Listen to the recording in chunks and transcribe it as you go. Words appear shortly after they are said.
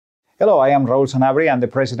Hello, I am Raul Sanabria. I'm the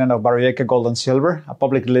president of Barroyecke Gold and Silver, a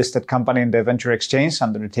publicly listed company in the Venture Exchange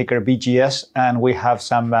under the ticker BGS, and we have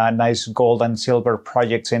some nice gold and silver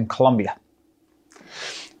projects in Colombia.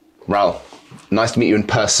 Raul, nice to meet you in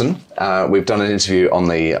person. We've done an interview on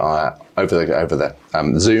the over the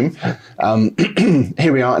Zoom.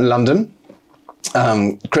 Here we are in London.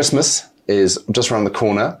 Christmas is just around the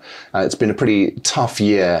corner. It's been a pretty tough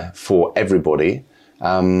year for everybody.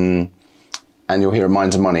 And you're here at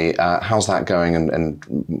Mines and Money. How's that going? And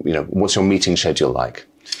you know, what's your meeting schedule like?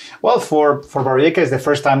 Well, for Barroyecke, it's the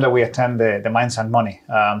first time that we attend the Mines and Money.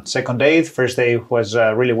 Second day, first day was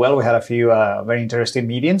really well. We had a few very interesting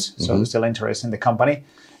meetings, so there's still interest in the company.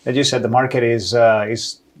 As you said, the market is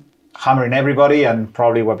hammering everybody, and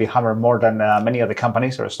probably will be hammered more than many other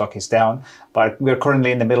companies. Our stock is down, but we're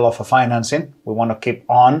currently in the middle of a financing. We want to keep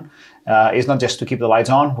on. It's not just to keep the lights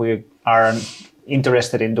on. We are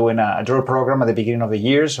interested in doing a drill program at the beginning of the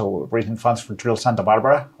year, so we're raising funds for Drill Santa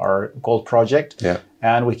Barbara, our gold project. Yeah.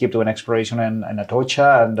 And we keep doing exploration in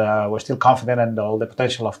Atocha, and we're still confident in all the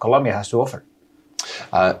potential of Colombia has to offer.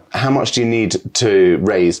 How much do you need to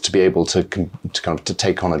raise to be able to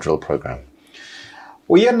take on a drill program?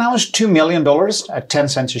 We announced $2 million at 10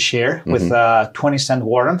 cents a share with a 20-cent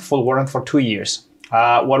warrant, full warrant for 2 years.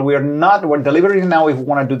 What we're delivering now, if we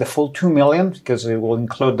want to do the full 2 million, because it will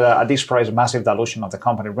include at this price a massive dilution of the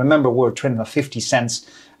company. Remember, we were trading at 50 cents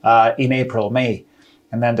in April, May,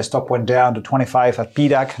 and then the stock went down to 25 at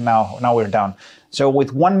PDAC. Now we're down. So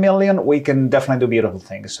with 1 million, we can definitely do beautiful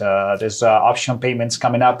things. There's option payments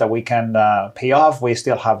coming up that we can pay off. We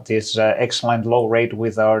still have this excellent low rate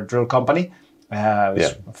with our drill company.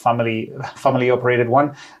 It's a family operated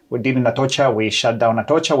one. We did in Atocha. We shut down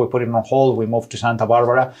Atocha. We put it on hold. We moved to Santa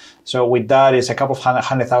Barbara. So with that, it's a couple of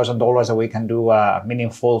 $100,000 that we can do a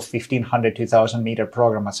meaningful 1,500 to 2,000 meter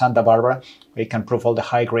program at Santa Barbara. We can prove all the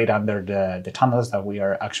high grade under the tunnels that we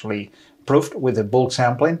are actually proved with the bulk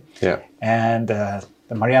sampling. Yeah. And the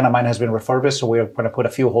Mariana mine has been refurbished, so we're going to put a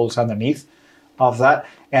few holes underneath of that,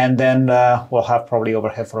 and then we'll have probably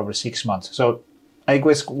overhead for over 6 months. So I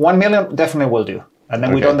guess 1 million definitely will do. And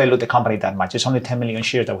then we don't dilute the company that much. It's only 10 million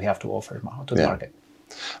shares that we have to offer to the market.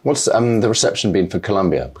 What's the reception been for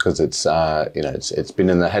Colombia? Because it's it's been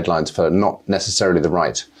in the headlines for not necessarily the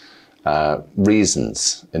right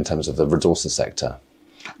reasons in terms of the resources sector.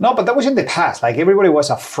 No, but that was in the past. Like everybody was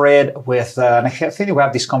afraid with, and I think we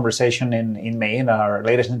have this conversation in May in our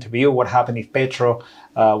latest interview. What happened if Petro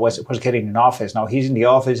was getting in office? Now he's in the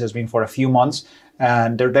office, has been for a few months,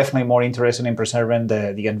 and they're definitely more interested in preserving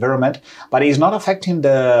the environment. But it's not affecting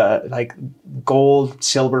the gold,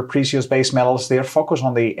 silver, precious base metals. They're focused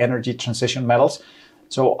on the energy transition metals.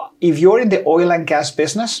 So if you're in the oil and gas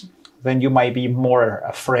business, then you might be more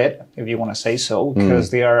afraid, if you want to say so, because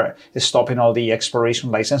they are stopping all the exploration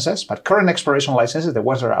licenses. But current exploration licenses, the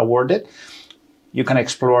ones that are awarded, you can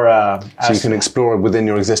explore. So you can explore within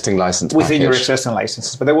your existing license within your existing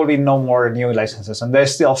licenses, but there will be no more new licenses. And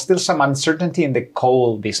there's still some uncertainty in the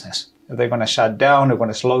coal business. They're going to shut down, they're going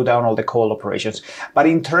to slow down all the coal operations. But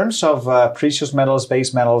in terms of precious metals,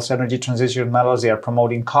 base metals, energy transition metals, they are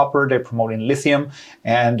promoting copper, they're promoting lithium,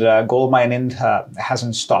 and gold mining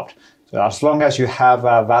hasn't stopped. So as long as you have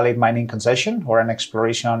a valid mining concession or an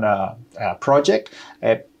exploration project,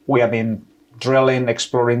 we have been drilling,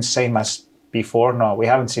 exploring, same as before. No, we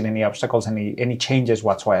haven't seen any obstacles, any changes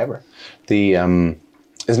whatsoever. Isn't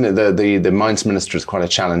it the mines minister is quite a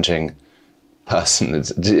challenging person?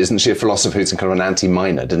 Isn't she a philosopher who's kind of an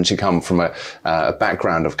anti-miner? Didn't she come from a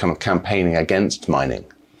background of kind of campaigning against mining?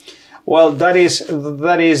 Well, that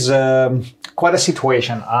is quite a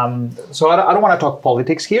situation. So I don't want to talk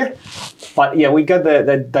politics here, but yeah, we got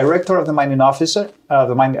the director of the mining officer,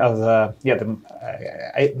 the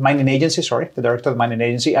mining agency. Sorry, the director of the mining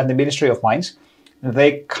agency and the Ministry of Mines.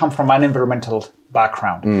 They come from an environmental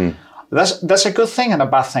background. That's a good thing and a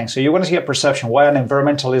bad thing. So you're going to see a perception why an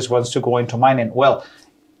environmentalist wants to go into mining. Well,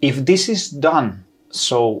 if this is done,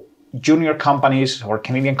 so junior companies or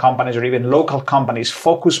Canadian companies or even local companies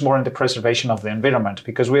focus more on the preservation of the environment,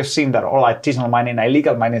 because we have seen that all artisanal mining,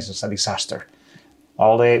 illegal mining is a disaster.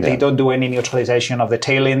 They don't do any neutralization of the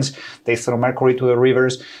tailings. They throw mercury to the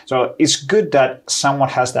rivers. So it's good that someone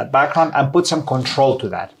has that background and put some control to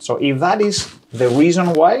that. So if that is the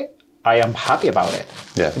reason why, I am happy about it.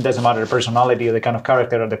 Yeah. It doesn't matter the personality or the kind of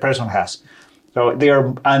character that the person has. So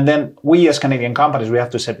and then we as Canadian companies, we have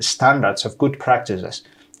to set standards of good practices.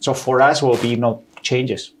 So for us, will be no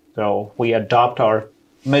changes. So we adopt our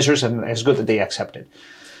measures, and it's good that they accept it.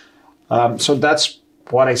 So that's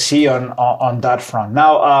what I see on that front.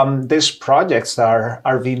 Now, these projects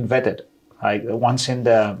are being vetted. Like once in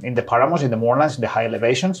the Paramos, in the moorlands, in the high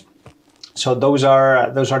elevations, So those are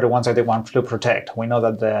the ones that they want to protect. We know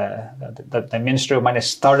that the Ministry of Mines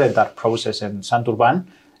started that process in Santurban,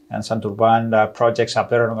 and Santurban projects up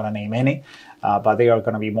there, I'm not going to name any, but they are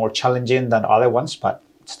going to be more challenging than other ones. But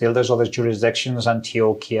still, there's other jurisdictions,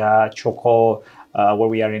 Antioquia, Choco, where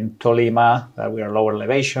we are in Tolima, we are lower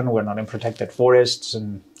elevation, we're not in protected forests,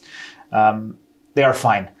 and they are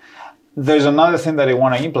fine. There's another thing that they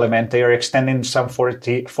want to implement. They are extending some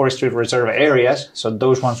forestry reserve areas. So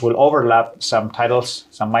those ones will overlap some titles,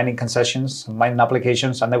 some mining concessions, some mining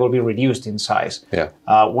applications, and they will be reduced in size. Yeah.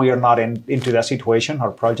 We are not into that situation.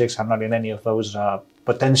 Our projects are not in any of those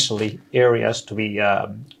potentially areas to be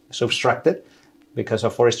subtracted because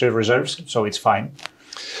of forestry reserves. So it's fine.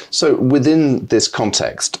 So within this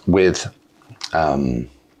context, with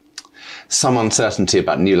some uncertainty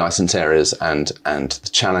about new license areas and the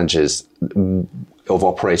challenges of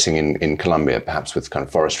operating in Colombia, perhaps with kind of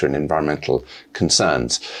forestry and environmental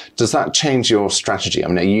concerns, does that change your strategy? I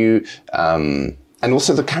mean, are you and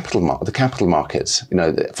also the capital markets? You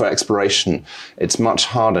know, for exploration, it's much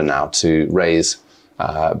harder now to raise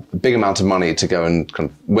a big amount of money to go and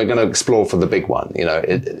we're going to explore for the big one. You know,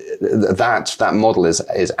 that model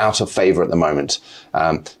is out of favor at the moment.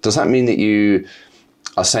 Does that mean that you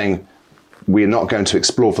are saying, we're not going to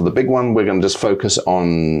explore for the big one, we're going to just focus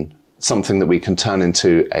on something that we can turn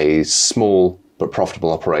into a small but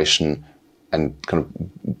profitable operation and kind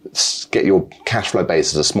of get your cash flow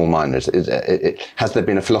base as a small miner? Has there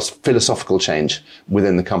been a philosophical change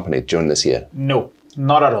within the company during this year? No,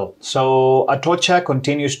 not at all. So Atocha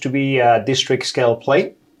continues to be a district scale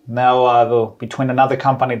play. Now, between another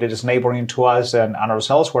company that is neighboring to us and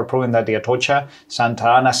ourselves, we're proving that the Atocha Santa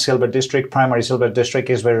Ana Silver District, primary silver district,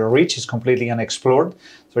 is very rich. It's completely unexplored.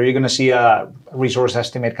 So you're going to see a resource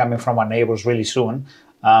estimate coming from our neighbors really soon.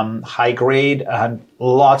 High grade and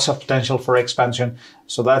lots of potential for expansion.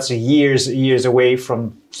 So that's years away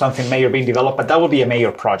from something major being developed, but that will be a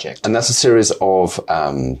major project. And that's a series of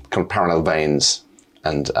kind of parallel veins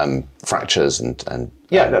and fractures and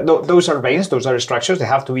those are veins, those are structures. They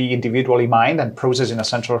have to be individually mined and processed in a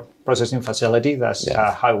central processing facility. That's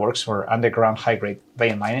how it works for underground high-grade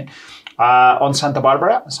vein mining. On Santa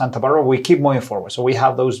Barbara, we keep moving forward. So we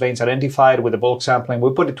have those veins identified with the bulk sampling.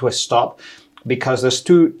 We put it to a stop because there's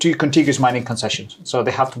two contiguous mining concessions, so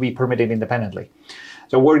they have to be permitted independently.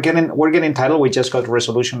 So we're getting title. We just got a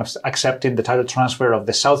resolution of accepting the title transfer of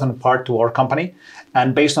the southern part to our company,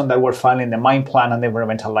 and based on that, we're filing the mine plan and the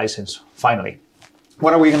environmental license finally.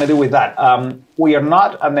 What are we going to do with that? We are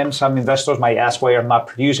not, and then some investors might ask why we're not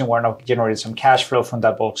producing, we're not generating some cash flow from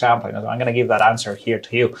that bulk sampling. I'm going to give that answer here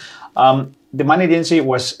to you. The mining agency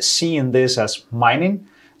was seeing this as mining.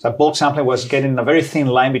 So bulk sampling was getting a very thin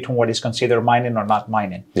line between what is considered mining or not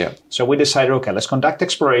mining. Yeah. So we decided, okay, let's conduct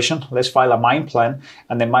exploration, let's file a mine plan,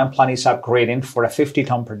 and the mine plan is upgrading for a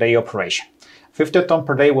 50-ton per day operation. 50 ton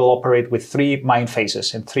per day will operate with 3 mine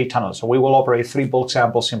phases and 3 tunnels. So we will operate 3 bulk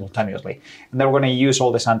samples simultaneously. And then we're going to use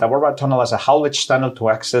all the Santa Barbara tunnel as a haulage tunnel to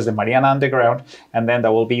access the Mariana underground. And then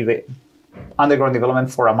there will be the underground development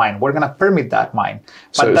for a mine. We're going to permit that mine.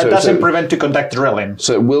 But that doesn't prevent to conduct drilling.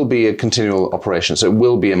 So it will be a continual operation. So it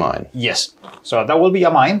will be a mine. Yes. So that will be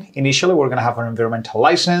a mine. Initially, we're going to have an environmental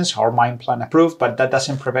license, our mine plan approved, but that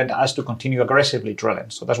doesn't prevent us to continue aggressively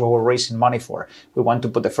drilling. So that's what we're raising money for. We want to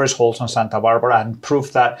put the first holes on Santa Barbara and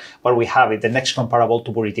prove that what we have is the next comparable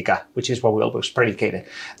to Buritica, which is what we always predicated.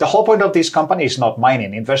 The whole point of this company is not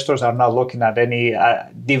mining. Investors are not looking at any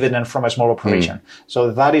dividend from a small operation.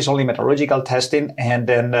 So that is only metallurgical testing and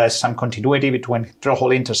then some continuity between drill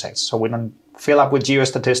hole intersects. So we don't fill up with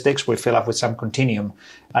geostatistics, we fill up with some continuum.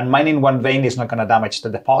 And mining one vein is not going to damage the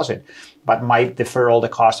deposit, but might defer all the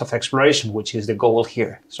cost of exploration, which is the goal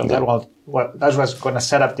here. So that's what's going to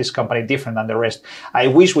set up this company different than the rest. I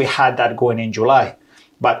wish we had that going in July,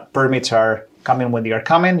 but permits are coming when they are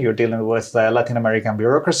coming. You're dealing with Latin American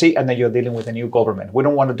bureaucracy, and then you're dealing with a new government. We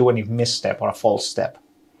don't want to do any misstep or a false step.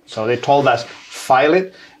 So they told us, file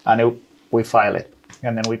it, and we file it.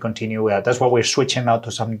 And then we continue. That's why we're switching now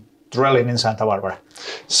to some drilling in Santa Barbara.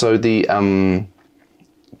 So the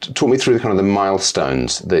talk me through the kind of the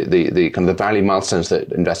milestones, the kind of the value milestones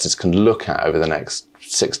that investors can look at over the next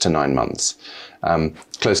 6 to 9 months.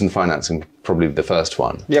 Closing the financing, probably the first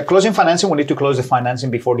one. Yeah, closing financing, we need to close the financing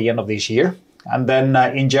before the end of this year. And then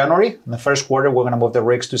in January, in the first quarter, we're going to move the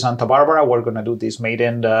rigs to Santa Barbara. We're going to do this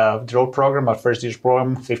maiden drill program, our first drill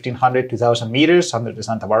program, 1,500, 2,000 meters under the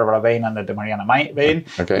Santa Barbara vein, under the Mariana vein.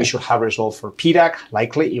 Okay. We should have results for PDAC,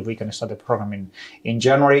 likely, if we can start the program in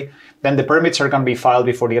January. Then the permits are going to be filed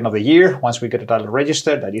before the end of the year. Once we get it all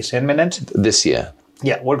registered, that is imminent. This year?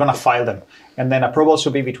 Yeah, we're going to file them. And then approvals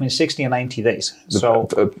will be between 60 and 90 days.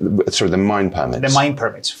 Sorry, the mine permits? The mine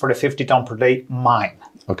permits for the 50 ton per day mine.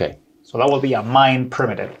 Okay. So that will be a mine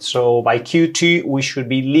permitted. So by Q2, we should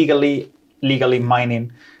be legally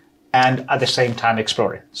mining and at the same time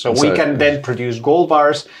exploring. So we can then produce gold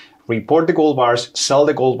bars, report the gold bars, sell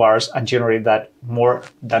the gold bars, and generate that more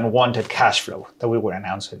than wanted cash flow that we were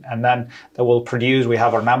announcing. And then that will produce, we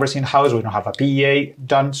have our numbers in-house. We don't have a PEA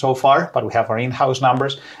done so far, but we have our in-house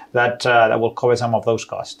numbers that will cover some of those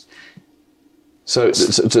costs. So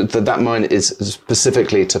that mine is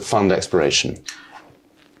specifically to fund exploration?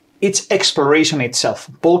 It's exploration itself.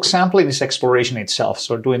 Bulk sampling is exploration itself.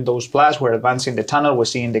 So doing those blasts, we're advancing the tunnel, we're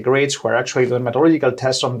seeing the grades, we're actually doing metallurgical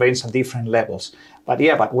tests on veins at different levels. But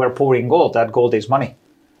we're pouring gold. That gold is money.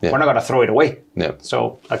 Yeah. We're not going to throw it away. Yeah.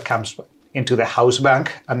 So that comes into the house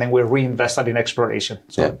bank, and then we reinvest that in exploration.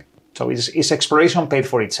 So it's exploration paid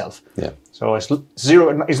for itself. Yeah. So it's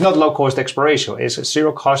zero. It's not low cost exploration. It's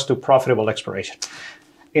zero cost to profitable exploration.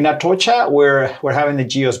 In Atocha, we're having the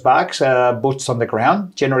geos back, boots on the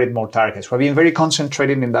ground, generate more targets. We've been very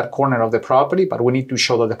concentrated in that corner of the property, but we need to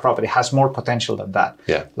show that the property has more potential than that.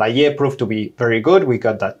 Yeah. Laie proved to be very good. We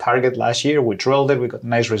got that target last year. We drilled it. We got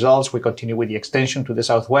nice results. We continue with the extension to the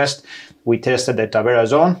southwest. We tested the Tavera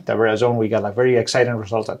zone. Tavera zone, we got very exciting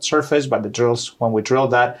results at surface, but the drills, when we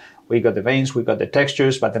drilled that, we got the veins, we got the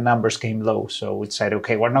textures, but the numbers came low. So we said,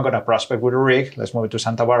 okay, we're not going to prospect with a rig. Let's move it to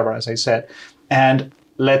Santa Barbara, as I said. And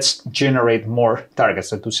let's generate more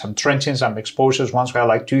targets. Let's do some trenching, some exposures. Once we have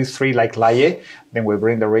like 2, 3, like Laie, then we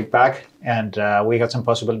bring the rig back, and we got some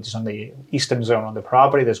possibilities on the eastern zone on the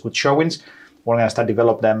property. There's good showings. We're going to start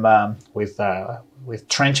develop them with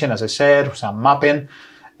trenching, as I said, some mapping,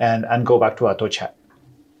 and go back to Atocha.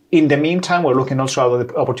 In the meantime, we're looking also at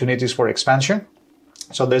the opportunities for expansion.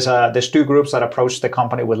 So there's two groups that approach the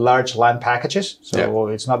company with large land packages. So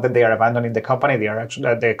It's not that they are abandoning the company; they are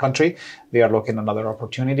actually the country. They are looking at other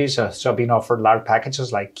opportunities. So being offered large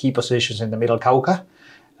packages like key positions in the Middle Cauca,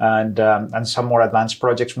 and some more advanced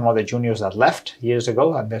projects from other juniors that left years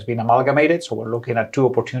ago and has been amalgamated. So we're looking at two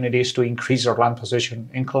opportunities to increase our land position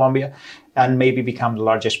in Colombia and maybe become the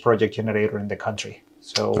largest project generator in the country.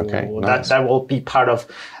 So nice. that will be part of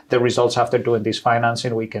the results after doing this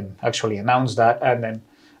financing. We can actually announce that and then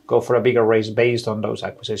go for a bigger raise based on those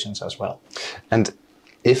acquisitions as well. And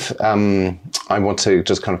if I want to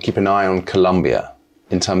just kind of keep an eye on Colombia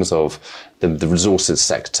in terms of the resources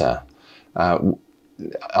sector,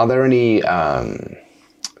 are there any kind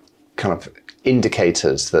of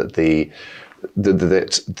indicators that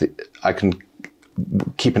I can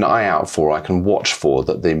keep an eye out for, I can watch for,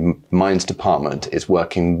 that the mines department is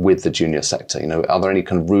working with the junior sector? You know, are there any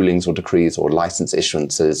kind of rulings or decrees or license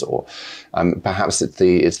issuances, or perhaps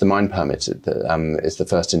it's the mine permit that is the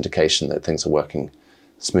first indication that things are working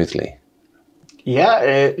smoothly?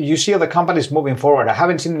 Yeah, you see other companies moving forward. I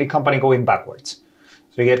haven't seen any company going backwards.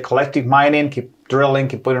 So you get collective mining, keep drilling,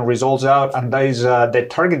 keep putting results out, and the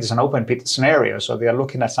target is an open pit scenario. So they are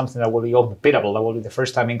looking at something that will be open pitable. That will be the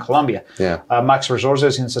first time in Colombia. Yeah. Max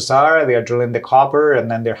Resources in Cesar, they are drilling the copper,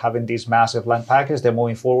 and then they're having these massive land packages. They're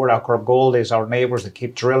moving forward. Outcrop Gold is our neighbors. They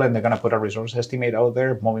keep drilling. They're going to put a resource estimate out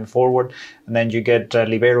there, moving forward. And then you get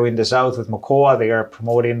Libero in the south with Mocoa. They are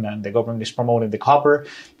promoting, and the government is promoting the copper.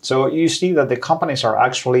 So you see that the companies are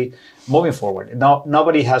actually moving forward.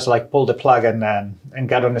 Nobody has pulled the plug and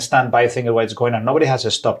got on the standby thinking what's going on. Nobody has to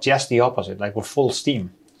stop. Just the opposite. We're full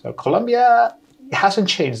steam. So Colombia hasn't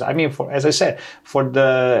changed. I mean, as I said, for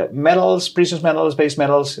the metals, precious metals, base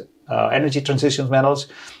metals, energy transitions metals,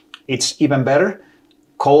 it's even better.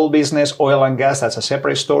 Coal business, oil and gas, that's a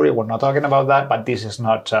separate story. We're not talking about that, but this is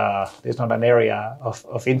not an area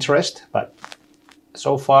of interest. But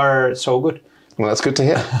so far, so good. Well, that's good to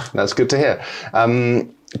hear. That's good to hear.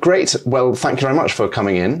 Great. Well, thank you very much for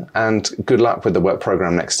coming in, and good luck with the work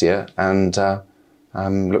program next year. And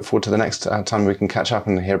look forward to the next time we can catch up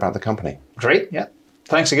and hear about the company. Great. Yeah.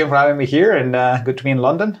 Thanks again for having me here, and good to be in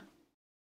London.